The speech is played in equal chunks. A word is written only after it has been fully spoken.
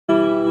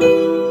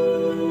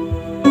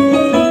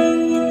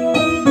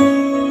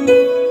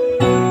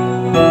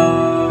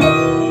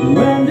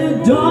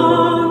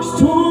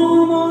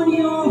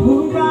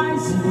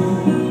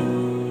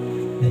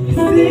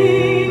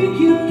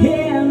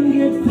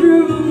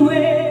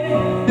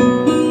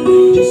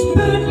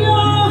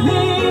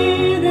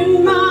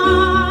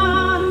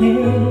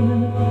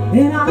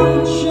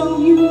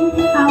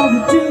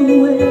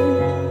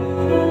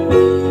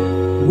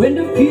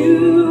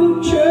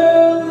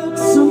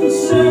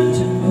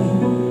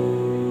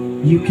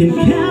You can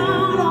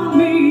count on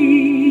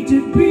me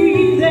to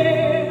be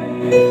there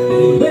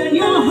when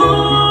your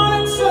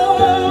heart and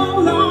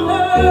soul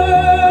are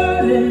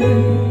hurting.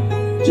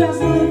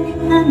 Just look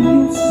and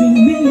you'll see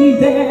me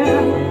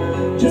there.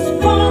 Just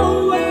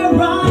follow where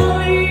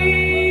I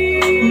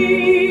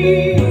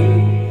lead.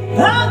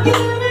 I'll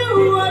give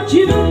you what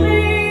you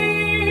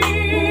need.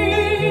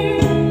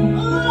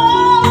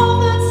 Oh,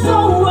 that's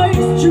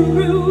always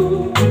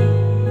true.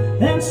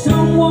 And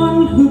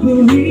someone who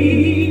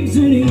believes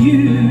in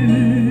you.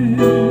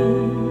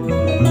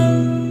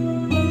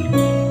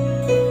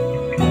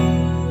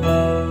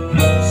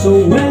 So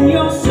when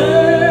you're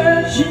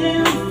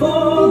searching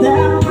for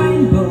that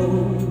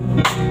rainbow,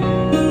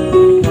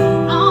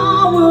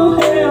 I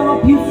will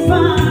help you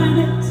find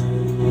it.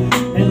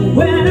 And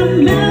when a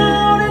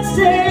mountain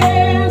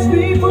stands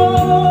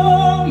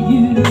before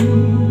you,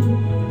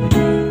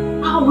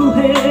 I will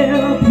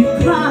help you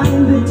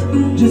climb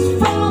it. Just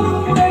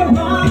follow where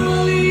I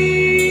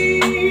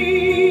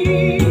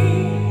lead.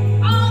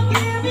 I'll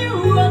give you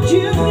what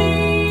you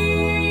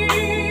need.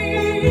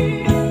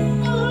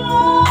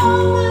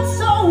 Oh, that's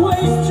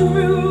always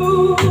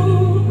true.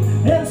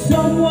 And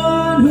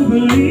someone who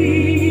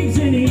believes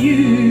in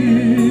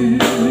you.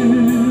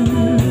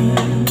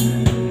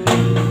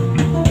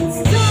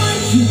 It's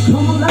time to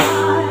come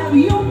alive.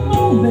 Your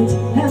moment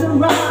has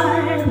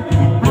arrived.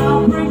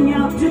 I'll bring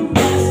out the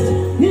best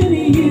in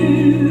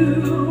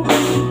you.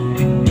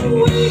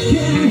 We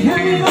can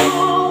hang it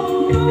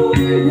on, but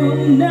we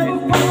will never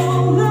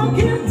fall.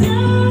 Looking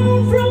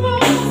down from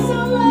us, so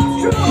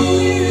let's draw you.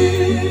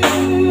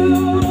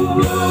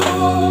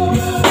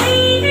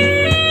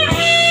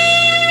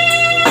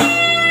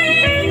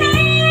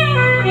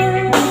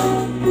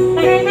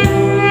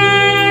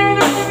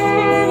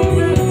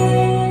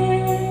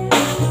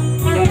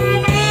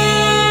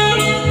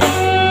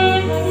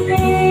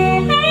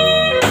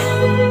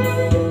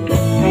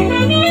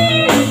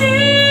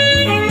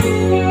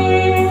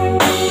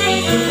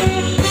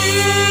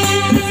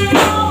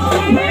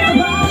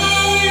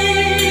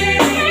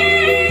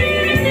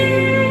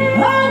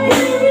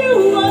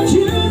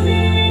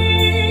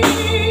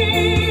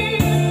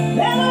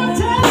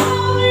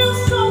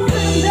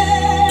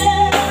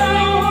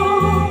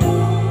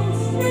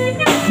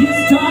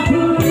 Start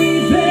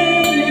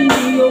believing in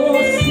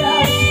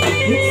yourself.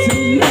 It's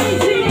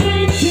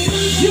amazing to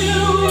do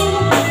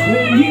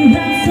when you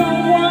have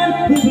someone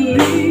who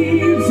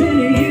believes in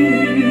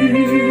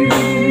you.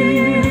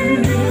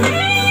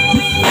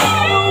 Just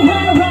follow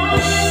where I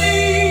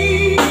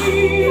lead.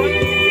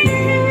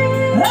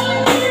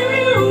 I'll give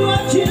you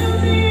what you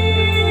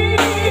need.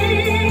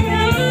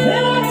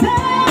 And I'll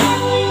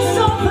tell you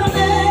something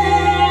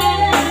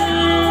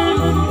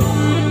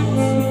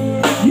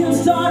else. You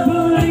start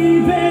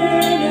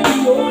believing.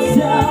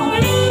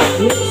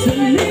 It's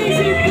an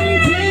easy thing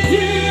to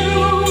do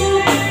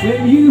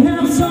when you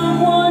have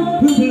someone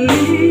who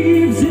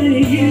believes in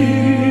you.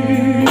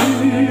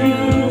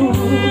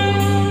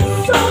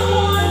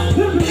 Someone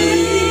who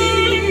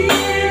believes.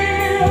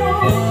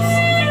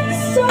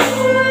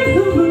 Someone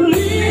who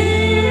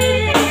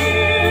believes.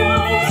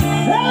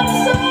 And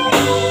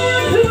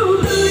someone who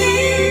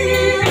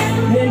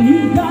believes. And you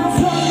got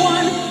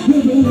someone who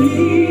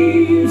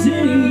believes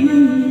in you.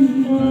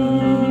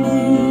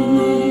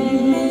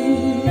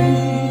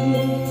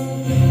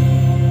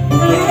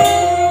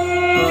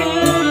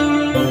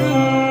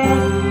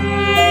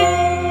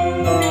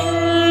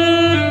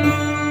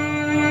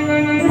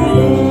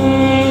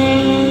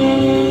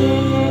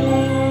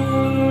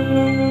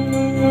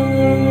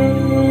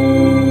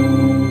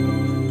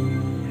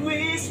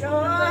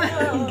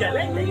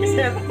 Galing, thank you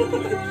sir.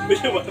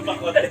 Bisa ba ito pa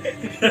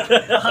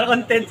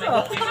content?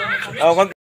 Content.